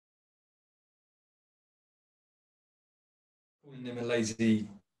Calling him a lazy,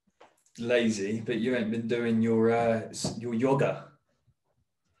 but you ain't been doing your yoga.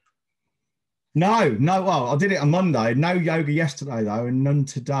 No. Well, I did it on Monday. No yoga yesterday though, and none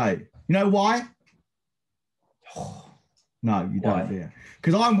today. You know why? No, you don't, do you?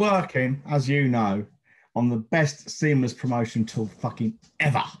 Because I'm working, as you know, on the best seamless promotion tool fucking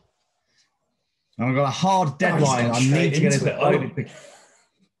ever. And I've got a hard deadline. I need to get it uploaded.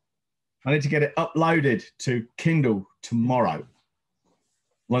 I need to get it uploaded to Kindle tomorrow,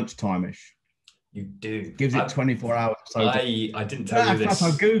 lunchtime-ish. You do. Gives it 24 hours. So I didn't tell you this.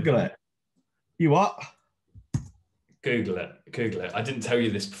 I'll Google it. You what? Google it. I didn't tell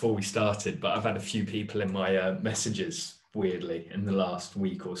you this before we started, but I've had a few people in my messages, weirdly, in the last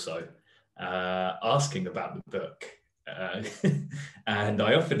week or so, asking about the book. And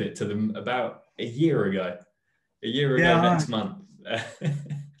I offered it to them about a year ago. Next month.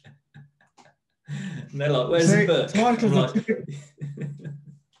 And they're like, where's the book?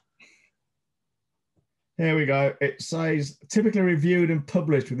 Here we go. It says typically reviewed and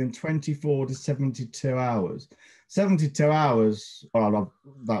published within 24 to 72 hours. 72 hours, oh,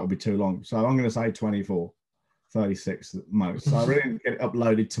 that would be too long. So I'm going to say 24, 36 at most. So I really need to get it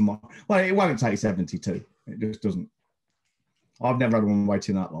uploaded tomorrow. Well, it won't take 72. It just doesn't. I've never had one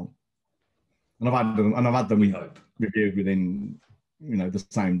waiting that long. And I've had them reviewed within, the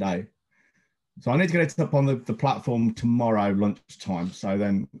same day. So I need to get it up on the platform tomorrow lunchtime. So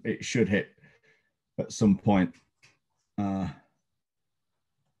then it should hit at some point. And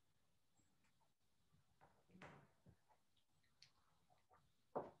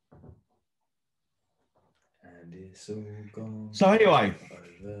it's all gone. So anyway.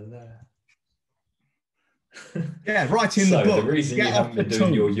 Yeah, right in the book. The reason you haven't been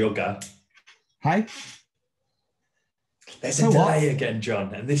doing your yoga. Hey? There's a delay again,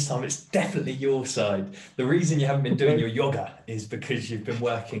 John, and this time it's definitely your side. The reason you haven't been doing your yoga is because you've been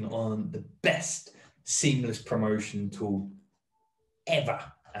working on the best seamless promotion tool ever,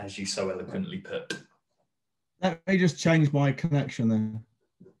 as you so eloquently put. Let me just change my connection then.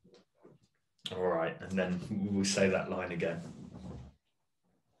 All right, and then we'll say that line again.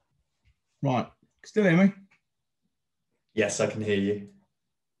 Right, still hear me? Yes, I can hear you.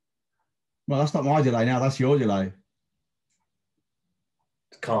 Well, that's not my delay now, that's your delay.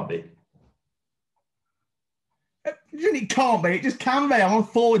 It can't be. It can't be, it just can be. I'm on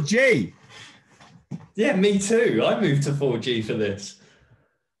 4G. Yeah, me too. I moved to 4G for this.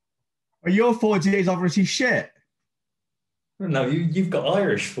 Well, your 4G is obviously shit. No, you've got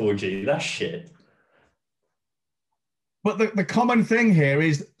Irish 4G. That's shit. But the common thing here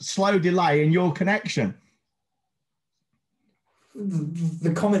is slow delay in your connection.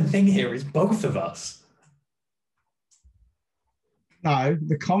 The common thing here is both of us. No,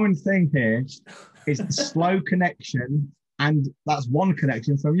 the common thing here is slow connection, and that's one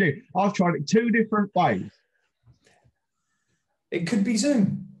connection from you. I've tried it 2 different ways. It could be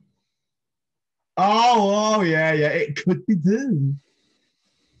Zoom. Oh yeah, it could be Zoom.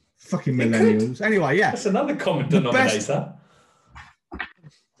 Fucking millennials. Anyway, yeah. That's another common denominator.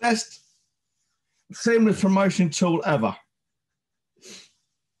 Best seamless promotion tool ever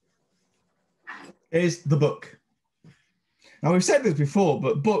is the book. Now, we've said this before,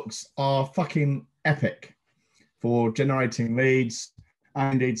 but books are fucking epic for generating leads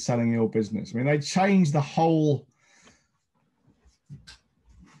and indeed selling your business. I mean, they change the whole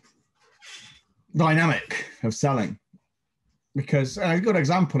dynamic of selling. Because a good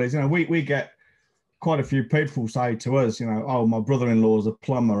example is, we get quite a few people say to us, oh, my brother-in-law's a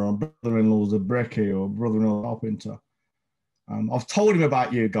plumber, or brother-in-law's a brickie, or brother-in-law's a carpenter. I've told him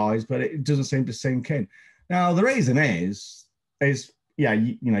about you guys, but it doesn't seem to sink in. Now, the reason is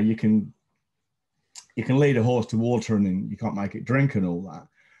you can lead a horse to water and then you can't make it drink and all that.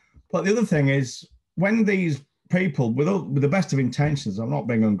 But the other thing is, when these people with the best of intentions, I'm not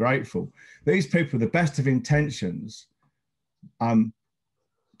being ungrateful, these people with the best of intentions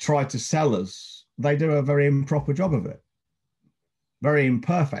try to sell us, they do a very improper job of it. Very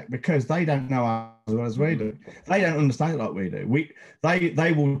imperfect, because they don't know as well as we do. They don't understand it like we do.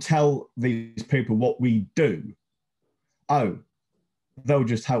 They will tell these people what we do. Oh, they'll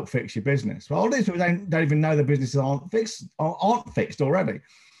just help fix your business. Well, these people don't even know their businesses aren't fixed already.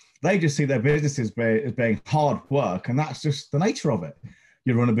 They just see their businesses as being hard work, and that's just the nature of it.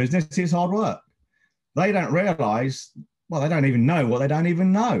 You run a business, it's hard work. They don't realize, well, they don't even know what they don't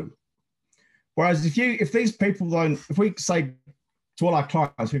even know. Whereas if these people don't, if we say to all our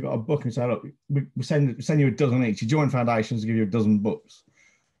clients, we've got a book and say, look, we send you a dozen each. You join foundations, give you a dozen books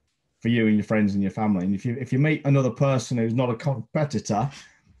for you and your friends and your family. And if you meet another person who's not a competitor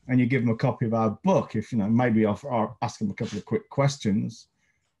and you give them a copy of our book, if, you know, maybe I'll ask them a couple of quick questions.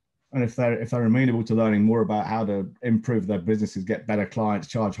 And if they're amenable to learning more about how to improve their businesses, get better clients,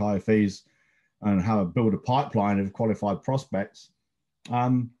 charge higher fees, and how to build a pipeline of qualified prospects,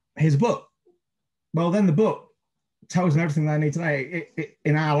 here's a book. Well, then the book tells them everything they need to know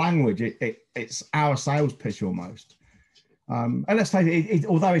in our language. It's our sales pitch almost. And let's face it,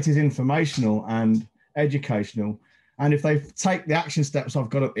 although it is informational and educational, and if they take the action steps I've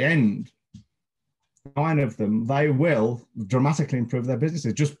got at the end, 9 of them, they will dramatically improve their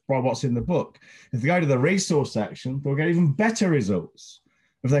businesses just by what's in the book. If they go to the resource section, they'll get even better results.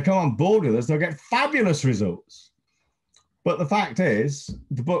 If they come on board with us, they'll get fabulous results. But the fact is,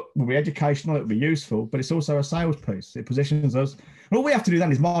 the book will be educational, it'll be useful, but it's also a sales piece. It positions us. And all we have to do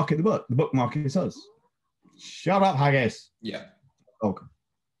then is market the book. The book markets us. Shut up, Haggis. Yeah. Okay.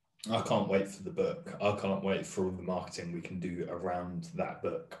 I can't wait for the book. I can't wait for all the marketing we can do around that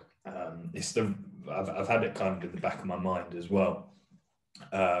book. I've had it kind of in the back of my mind as well.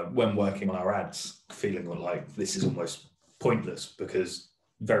 When working on our ads, feeling like this is almost pointless because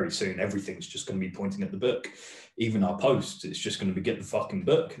very soon everything's just going to be pointing at the book. Even our posts, it's just going to be get the fucking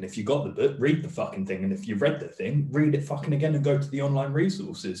book. And if you got the book, read the fucking thing. And if you read the thing, read it fucking again and go to the online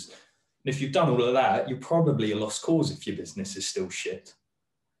resources. And if you've done all of that, you're probably a lost cause if your business is still shit.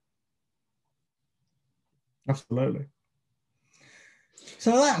 Absolutely.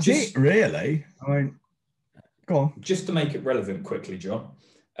 So that's it, really. I mean, go on. Just to make it relevant quickly, John.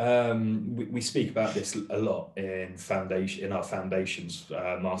 We speak about this a lot in our foundations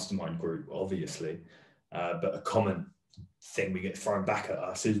mastermind group, obviously. But a common thing we get thrown back at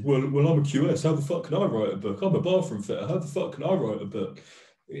us is, well, I'm a QS. How the fuck can I write a book? I'm a bathroom fitter. How the fuck can I write a book?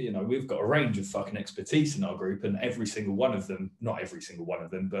 You know, we've got a range of fucking expertise in our group, and every single one of them, not every single one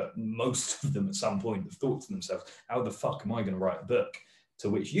of them, but most of them at some point have thought to themselves, how the fuck am I going to write a book? To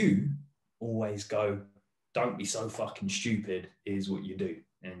which you always go, don't be so fucking stupid, here's what you do.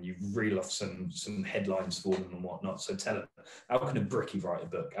 And you reel off some headlines for them and whatnot. So tell them, how can a brickie write a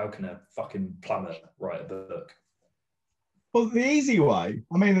book? How can a fucking plumber write a book? Well, the easy way,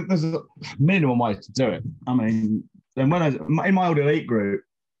 I mean, there's a minimum way to do it. I mean, then in my old elite group,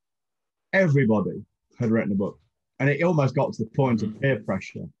 everybody had written a book. And it almost got to the point of peer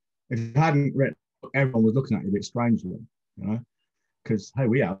pressure. If you hadn't written a book, everyone was looking at you a bit strangely, you know, because, hey,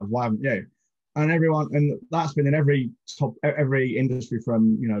 we have, why haven't you? And that's been in every industry,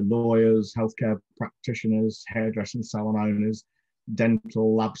 from, you know, lawyers, healthcare practitioners, hairdressing salon owners,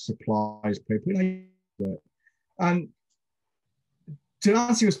 dental, lab supplies people. You know, and to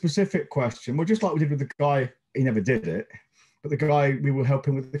answer your specific question, well, just like we did with the guy, he never did it, but the guy we were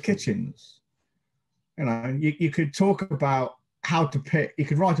helping with the kitchens. You know, you could talk about how to pick. You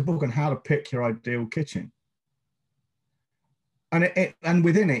could write a book on how to pick your ideal kitchen. And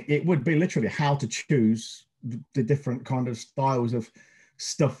within it, it would be literally how to choose the different kind of styles of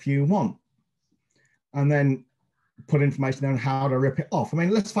stuff you want. And then put information on how to rip it off. I mean,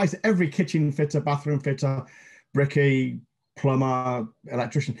 let's face it, every kitchen fitter, bathroom fitter, brickie, plumber,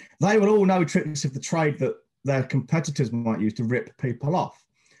 electrician, they will all know tricks of the trade that their competitors might use to rip people off.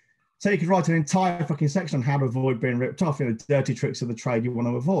 So you could write an entire fucking section on how to avoid being ripped off, you know, dirty tricks of the trade you want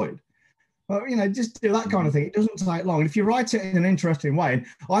to avoid. Well, you know, just do that kind of thing. It doesn't take long. And if you write it in an interesting way, and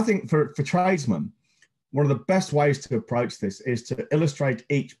I think for tradesmen, one of the best ways to approach this is to illustrate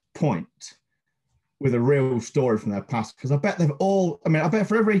each point with a real story from their past. Because I bet they've all, I bet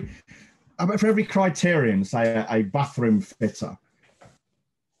for every criterion, say a bathroom fitter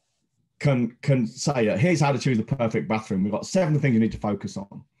can say, here's how to choose the perfect bathroom. We've got 7 things you need to focus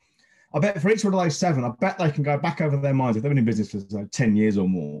on. I bet for each one of those 7, I bet they can go back over their minds, if they've been in business for 10 years or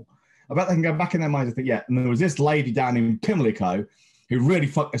more, I bet they can go back in their minds and think, yeah, and there was this lady down in Pimlico who really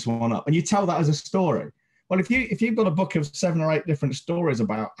fucked this one up. And you tell that as a story. Well, if you've got a book of 7 or 8 different stories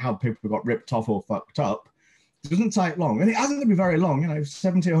about how people got ripped off or fucked up, it doesn't take long. And it hasn't to be very long, you know,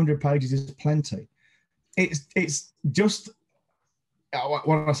 70, 100 pages is plenty. It's just,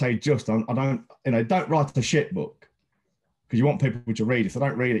 when I say just, I don't, you know, don't write a shit book because you want people to read. If they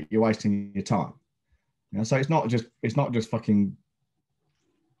don't read it, you're wasting your time. You know, so it's not just fucking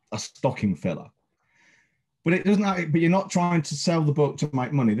a stocking filler. But it doesn't have, but you're not trying to sell the book to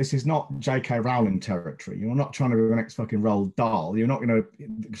make money. This is not J.K. Rowling territory. You're not trying to do the next fucking Roald Dahl. You're not going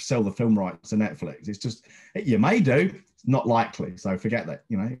to sell the film rights to Netflix. It's just, you may do, it's not likely. So forget that,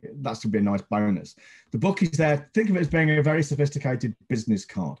 you know, that should be a nice bonus. The book is there. Think of it as being a very sophisticated business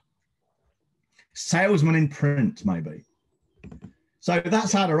card. Salesman in print, maybe. So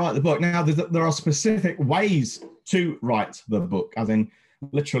that's how to write the book. Now, there are specific ways to write the book, as in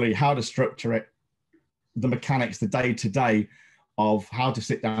literally how to structure it, the mechanics, the day-to-day of how to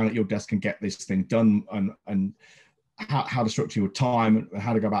sit down at your desk and get this thing done, and how to structure your time and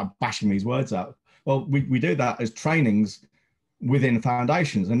how to go about bashing these words out. Well, we do that as trainings within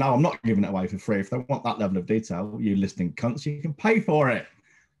foundations. And no, I'm not giving it away for free. If they want that level of detail, you listening cunts, you can pay for it.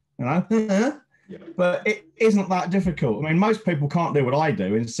 You know? Yeah. But it isn't that difficult. I mean, most people can't do what I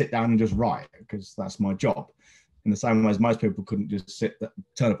do and sit down and just write, because that's my job. In the same way as most people couldn't just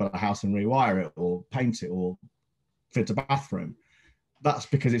turn up at a house and rewire it or paint it or fit a bathroom. That's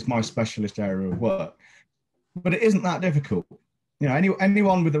because it's my specialist area of work. But it isn't that difficult. You know,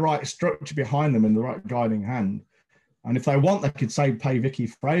 anyone with the right structure behind them and the right guiding hand, and if they want, they could say pay Vicky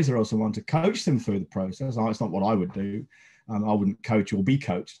Fraser or someone to coach them through the process. Oh, it's not what I would do. I wouldn't coach or be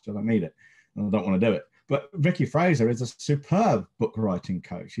coached. I don't need it. And I don't want to do it. But Vicky Fraser is a superb book writing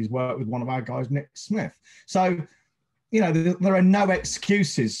coach. She's worked with one of our guys, Nick Smith. So, you know, there are no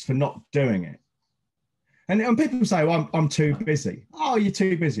excuses for not doing it. And people say, well, I'm too busy. Oh, you're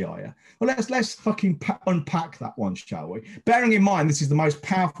too busy, are you? Well, let's fucking unpack that one, shall we? Bearing in mind, this is the most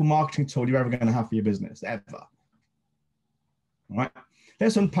powerful marketing tool you're ever going to have for your business, ever. All right?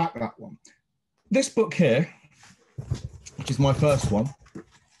 Let's unpack that one. This book here, which is my first one,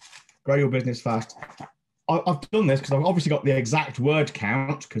 Grow Your Business Fast. I've done this because I've obviously got the exact word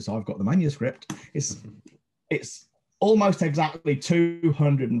count because I've got the manuscript. It's almost exactly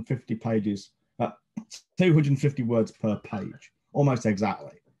 250 pages. 250 words per page, almost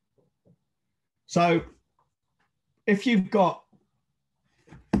exactly. So if you've got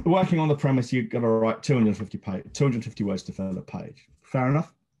working on the premise, you've got to write 250 words to fill a page. Fair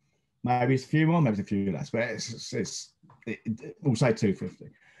enough. Maybe it's a few more, maybe it's a few less, but we'll say 250.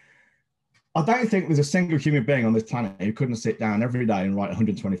 I don't think there's a single human being on this planet who couldn't sit down every day and write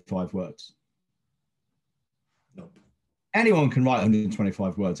 125 words. Nope. Anyone can write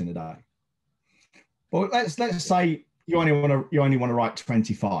 125 words in a day. Well, let's say you only want to write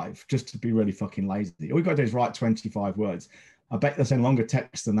 25, just to be really fucking lazy. All you've got to do is write 25 words. I bet they'll send longer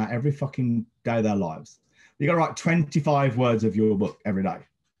text than that every fucking day of their lives. You've got to write 25 words of your book every day.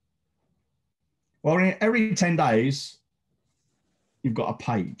 Well, every 10 days, you've got a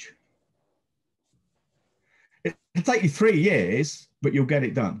page. It'll take you 3 years, but you'll get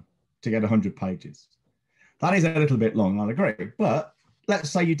it done to get 100 pages. That is a little bit long, I'll agree. But let's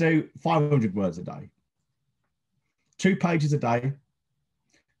say you do 500 words a day. 2 pages a day,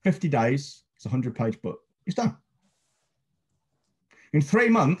 50 days, it's a 100-page book. It's done. In 3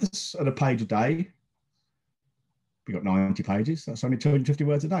 months at a page a day, you've got 90 pages. That's only 250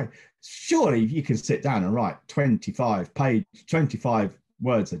 words a day. Surely you can sit down and write 25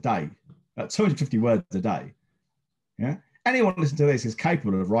 words a day, 250 words a day. Yeah. Anyone listening to this is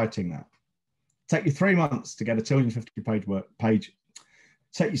capable of writing that. Take you 3 months to get a 250 page.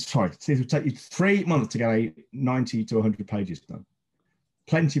 It'll take you 3 months to get a 90 to 100 pages done.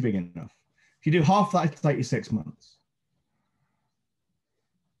 Plenty big enough. If you do half that, it'll take you 6 months.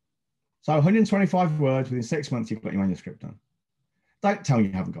 So 125 words within 6 months, you've got your manuscript done. Don't tell me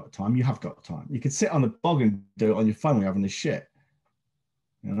you haven't got time. You have got time. You could sit on the bog and do it on your phone when you're having this shit.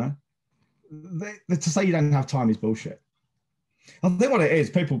 You know? To say you don't have time is bullshit. I think what it is,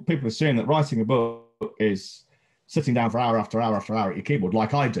 people assume that writing a book is sitting down for hour after hour after hour at your keyboard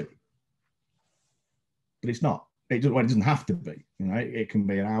like I do. But it's not. It doesn't have to be. You know, it can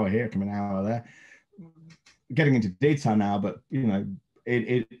be an hour here, it can be an hour there. Getting into detail now, but you know,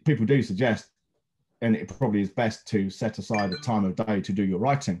 people do suggest, and it probably is best to set aside a time of day to do your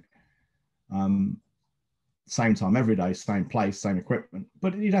writing. Same time every day, same place, same equipment.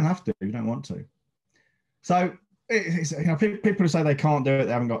 But you don't have to. You don't want to. So you know, people who say they can't do it,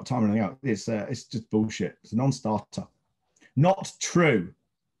 they haven't got time or anything else. It's just bullshit. It's a non-starter. Not true,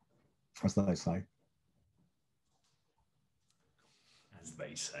 as they say. As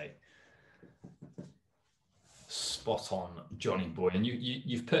they say. Spot on, Johnny boy. And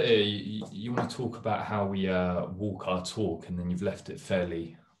you've put you want to talk about how we walk our talk, and then you've left it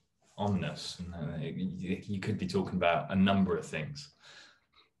fairly ominous. And you could be talking about a number of things.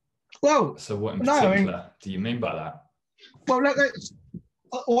 Well, so what in particular do you mean by that? Well,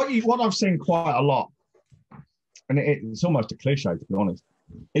 what I've seen quite a lot, and it's almost a cliche to be honest,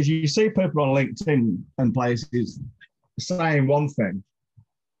 is you see people on LinkedIn and places saying one thing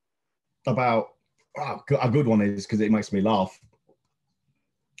about, a good one is, because it makes me laugh,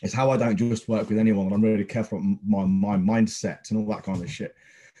 is how I don't just work with anyone, and I'm really careful of my mindset and all that kind of shit.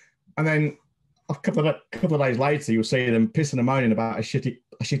 And then a couple of days later, you'll see them pissing and moaning about a shitty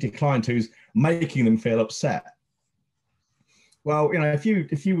client who's making them feel upset. Well, you know, if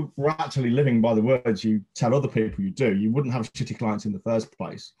you were actually living by the words you tell other people you do, you wouldn't have shitty clients in the first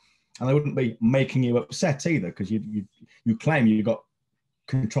place. And they wouldn't be making you upset either, because you claim you got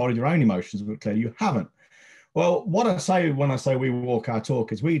control of your own emotions, but clearly you haven't. Well, what I say when I say we walk our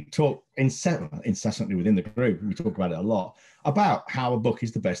talk is we talk incessantly within the group. We talk about it a lot, about how a book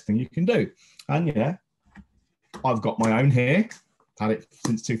is the best thing you can do. And yeah, I've got my own here, had it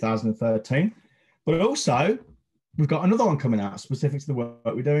since 2013, but also we've got another one coming out specific to the work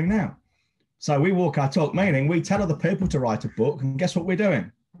we're doing now. So we walk our talk, meaning we tell other people to write a book, and guess what we're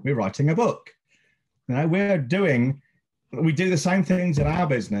doing? We're writing a book. You know, we do the same things in our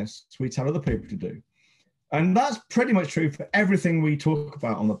business we tell other people to do. And that's pretty much true for everything we talk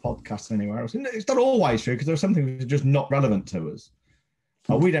about on the podcast and anywhere else. And it's not always true, because there are some things that are just not relevant to us.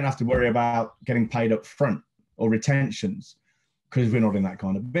 We don't have to worry about getting paid up front or retentions, because we're not in that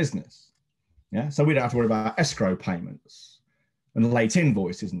kind of business. Yeah. So we don't have to worry about escrow payments and late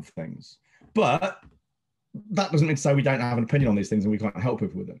invoices and things. But that doesn't mean to say we don't have an opinion on these things and we can't help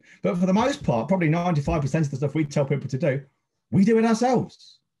people with them. But for the most part, probably 95% of the stuff we tell people to do, we do it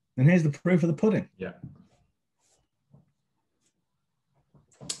ourselves. And here's the proof of the pudding. Yeah.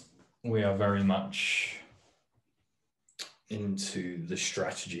 We are very much into the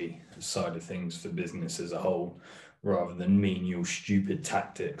strategy side of things for business as a whole, rather than menial, stupid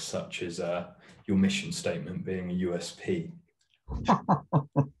tactics such as your mission statement being a USP.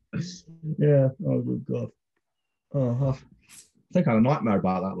 Yeah. Oh, good God. Oh, I think I had a nightmare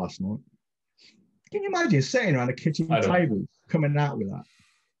about that last night. Can you imagine sitting around a kitchen table coming out with that?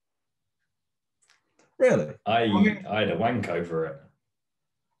 Really? I had a wank over it.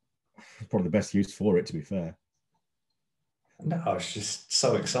 It's probably the best use for it, to be fair. No, I was just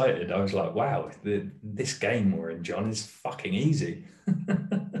so excited. I was like, wow, this game we're in, John, is fucking easy.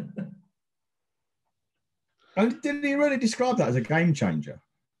 And did he really describe that as a game changer?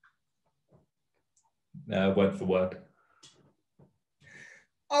 Word for word.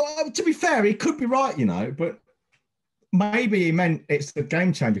 Oh, to be fair, he could be right, you know, but maybe he meant it's the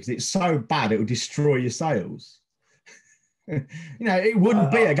game changer because it's so bad it will destroy your sales. You know, it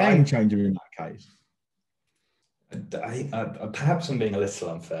wouldn't be a game changer in that case. Perhaps I'm being a little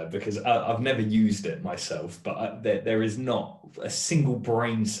unfair because I've never used it myself, but there is not a single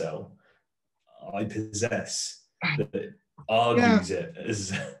brain cell I possess that argues it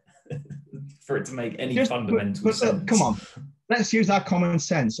as for it to make any fundamental sense. Come on, let's use our common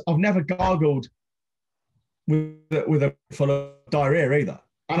sense. I've never gargled with a full of diarrhea either,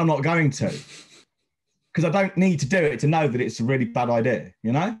 and I'm not going to, because I don't need to do it to know that it's a really bad idea.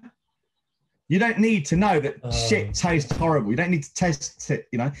 You know, you don't need to know that shit tastes horrible. You don't need to test it.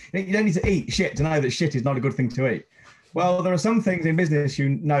 You know, you don't need to eat shit to know that shit is not a good thing to eat. Well, there are some things in business you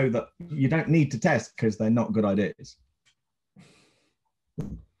know that you don't need to test because they're not good ideas.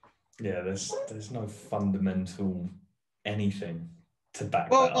 Yeah, there's no fundamental anything to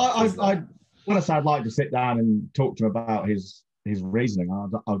back well, that up. When I say I'd like to sit down and talk to him about his reasoning,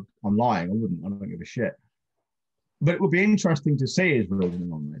 I'm lying. I don't give a shit. But it would be interesting to see his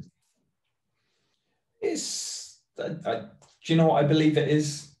reasoning on this. Do you know what I believe it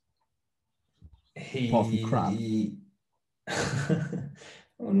is? Apart from crap.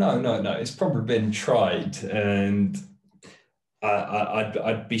 No. It's probably been tried, and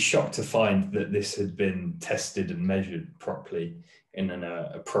I'd be shocked to find that this had been tested and measured properly in an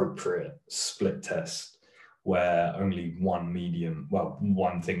appropriate split test, where only one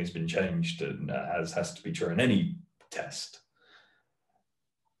thing has been changed, and as has to be true in any test.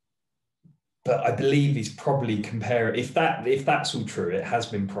 But I believe he's probably comparing, if that's all true, it has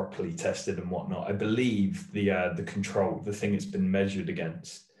been properly tested and whatnot. I believe the control, the thing it's been measured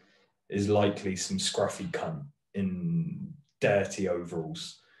against, is likely some scruffy cunt in dirty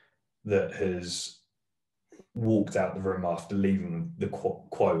overalls that has walked out the room after leaving the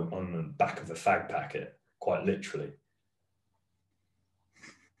quote on the back of a fag packet, quite literally.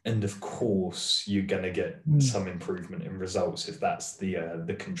 And of course, you're going to get some improvement in results if that's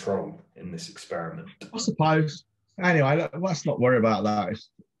the control in this experiment. I suppose. Anyway, let's not worry about that.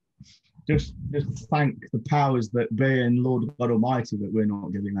 Just thank the powers that be and Lord God Almighty that we're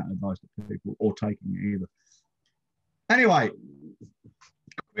not giving that advice to people or taking it either. Anyway,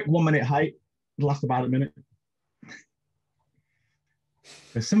 quick 1 minute hate. It'll last about a minute.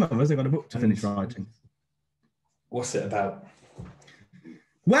 There's some of us have got a book to finish writing. What's it about?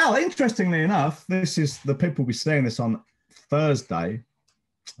 Well, interestingly enough, this is the people will be seeing this on Thursday,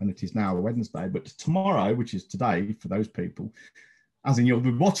 and it is now Wednesday, but tomorrow, which is today for those people, as in you'll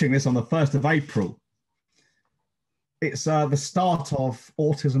be watching this on the 1st of April, it's the start of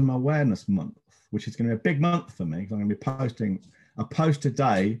Autism Awareness Month, which is going to be a big month for me because I'm going to be posting a post a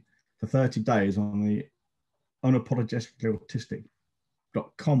day for 30 days on the unapologetically autistic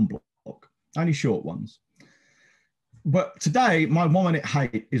 .com blog, only short ones. But today, my 1 minute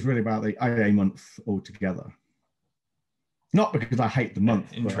hate is really about the AA month altogether. Not because I hate the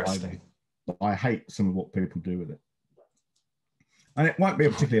month, interesting. but I hate some of what people do with it. And it won't be a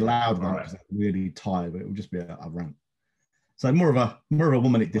particularly loud rant because I'm really tired, but it will just be a rant. So more of a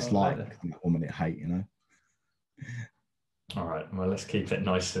 1 minute dislike than 1 minute hate, you know. All right. Well, let's keep it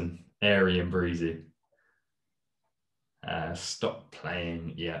nice and airy and breezy. Stop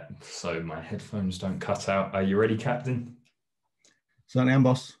playing. Yeah. So my headphones don't cut out. Are you ready, Captain? Certainly am,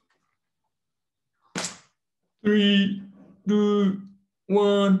 boss. 3, 2,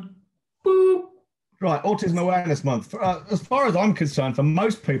 1. Boop. Right, Autism Awareness Month. As far as I'm concerned, for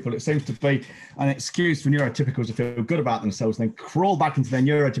most people, it seems to be an excuse for neurotypicals to feel good about themselves and then crawl back into their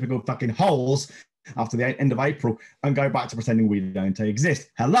neurotypical fucking holes after the end of April and go back to pretending we don't exist.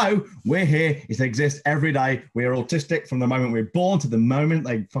 Hello, we're here. It exists every day. We're autistic from the moment we're born to the moment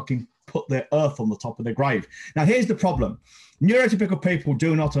they fucking put their earth on the top of their grave. Now, here's the problem. Neurotypical people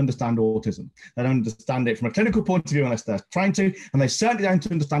do not understand autism. They don't understand it from a clinical point of view unless they're trained to, and they certainly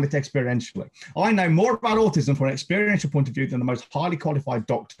don't understand it experientially. I know more about autism from an experiential point of view than the most highly qualified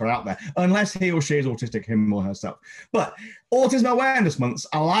doctor out there, unless he or she is autistic, him or herself. But Autism Awareness Month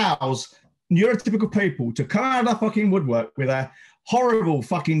allows neurotypical people to come out of the fucking woodwork with a horrible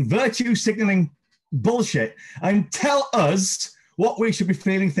fucking virtue signaling bullshit and tell us what we should be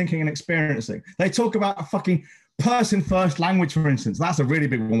feeling, thinking, and experiencing. They talk about a fucking person first language, for instance. That's a really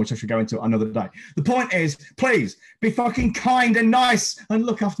big one, which I should go into another day. The point is, please be fucking kind and nice and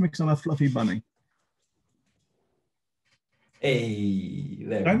look after me because I'm a fluffy bunny. Hey,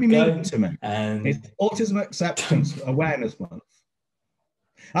 there Don't we be go. mean to me. And it's Autism Acceptance Awareness Month.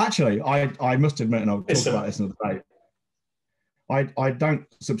 Actually, I must admit, and I'll talk about this another day, I don't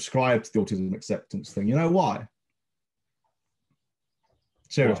subscribe to the autism acceptance thing. You know why?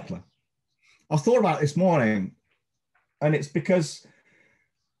 Seriously. Why? I thought about it this morning, and it's because,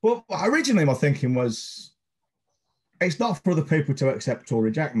 well, originally my thinking was, it's not for other people to accept or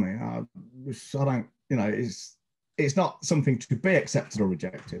reject me. I don't, you know, it's not something to be accepted or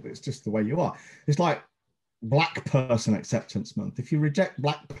rejected. It's just the way you are. It's like Black Person Acceptance Month. If you reject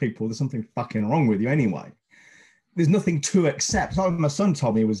black people, there's something fucking wrong with you anyway. There's nothing to accept. So my son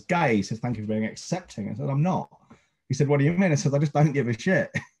told me he was gay. He said, "Thank you for being accepting." I said, "I'm not." He said, "What do you mean?" I said, "I just don't give a shit.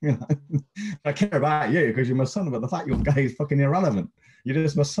 You know, I care about you because you're my son, but the fact you're gay is fucking irrelevant. You're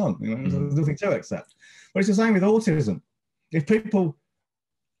just my son. You know, there's nothing to accept." But it's the same with autism. If people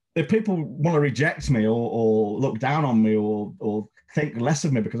want to reject me or look down on me or think less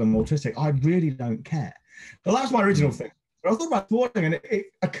of me because I'm autistic, I really don't care. Well, that's my original thing. But I thought about thwarting, and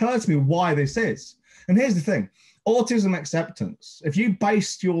it occurred to me why this is. And here's the thing: autism acceptance. If you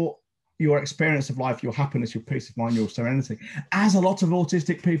based your experience of life, your happiness, your peace of mind, your serenity, as a lot of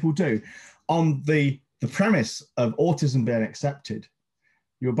autistic people do, on the premise of autism being accepted,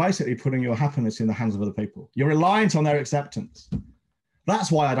 you're basically putting your happiness in the hands of other people. You're reliant on their acceptance.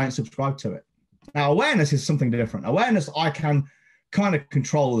 That's why I don't subscribe to it. Now, awareness is something different. Awareness, I can kind of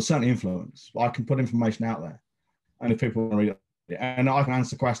control, there's certainly influence. I can put information out there, and if people want to read it, and I can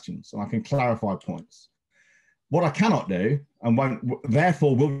answer questions, and I can clarify points. What I cannot do, and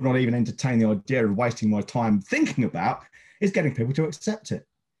therefore will not even entertain the idea of wasting my time thinking about, is getting people to accept it.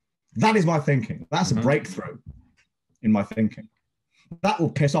 That is my thinking. That's a breakthrough in my thinking. That will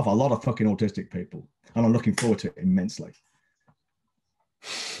piss off a lot of fucking autistic people, and I'm looking forward to it immensely.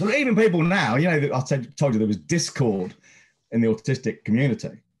 But even people now, you know, I told you there was Discord in the autistic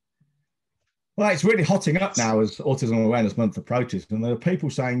community. Well, it's really hotting up now as Autism Awareness Month approaches, and there are people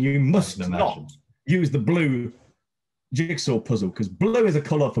saying you must not use the blue jigsaw puzzle because blue is a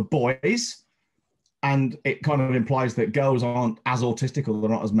colour for boys, and it kind of implies that girls aren't as autistic or they're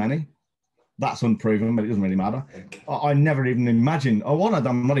not as many. That's unproven, but it doesn't really matter. I never even imagined.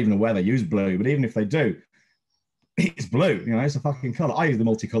 I'm not even aware they use blue, but even if they do, it's blue. You know, it's a fucking colour. I use the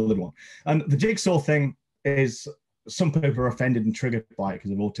multicoloured one, and the jigsaw thing is. Some people are offended and triggered by it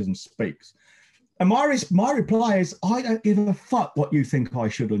because of Autism Speaks. And my reply is, I don't give a fuck what you think I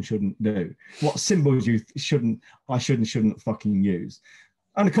should and shouldn't do, what symbols I should and shouldn't fucking use.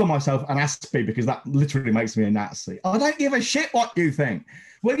 I'm going to call myself an Aspie because that literally makes me a Nazi. I don't give a shit what you think.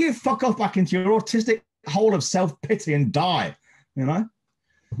 Will you fuck off back into your autistic hole of self-pity and die, you know?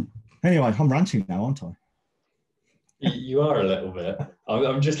 Anyway, I'm ranting now, aren't I? You are a little bit.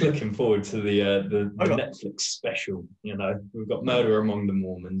 I'm just looking forward to the Netflix special. You know, we've got Murder Among the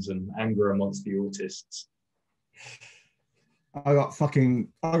Mormons and Anger Amongst the Autists. I got 30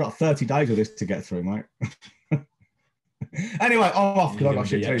 days of this to get through, mate. Anyway, I'm off because I got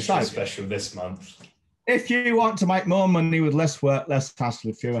shit to do. Special this month. If you want to make more money with less work, less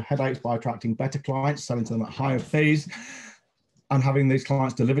hassle, fewer headaches by attracting better clients, selling to them at higher fees, and having these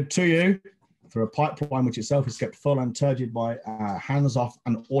clients delivered to you through a pipeline which itself is kept full and turgid by a hands-off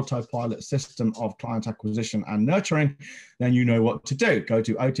and autopilot system of client acquisition and nurturing, then you know what to do. Go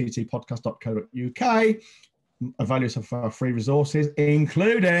to ottpodcast.co.uk, avail yourself of our free resources,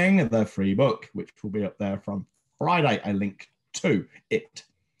 including the free book, which will be up there from Friday, a link to it.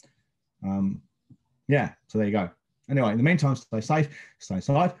 Yeah, so there you go. Anyway, in the meantime, stay safe, stay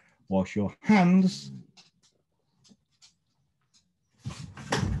inside, wash your hands.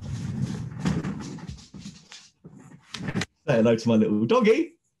 Say hello to my little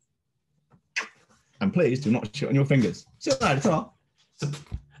doggy. And please do not shit on your fingers. See you later.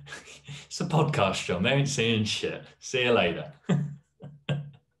 It's a podcast, John. They ain't seeing shit. See you later.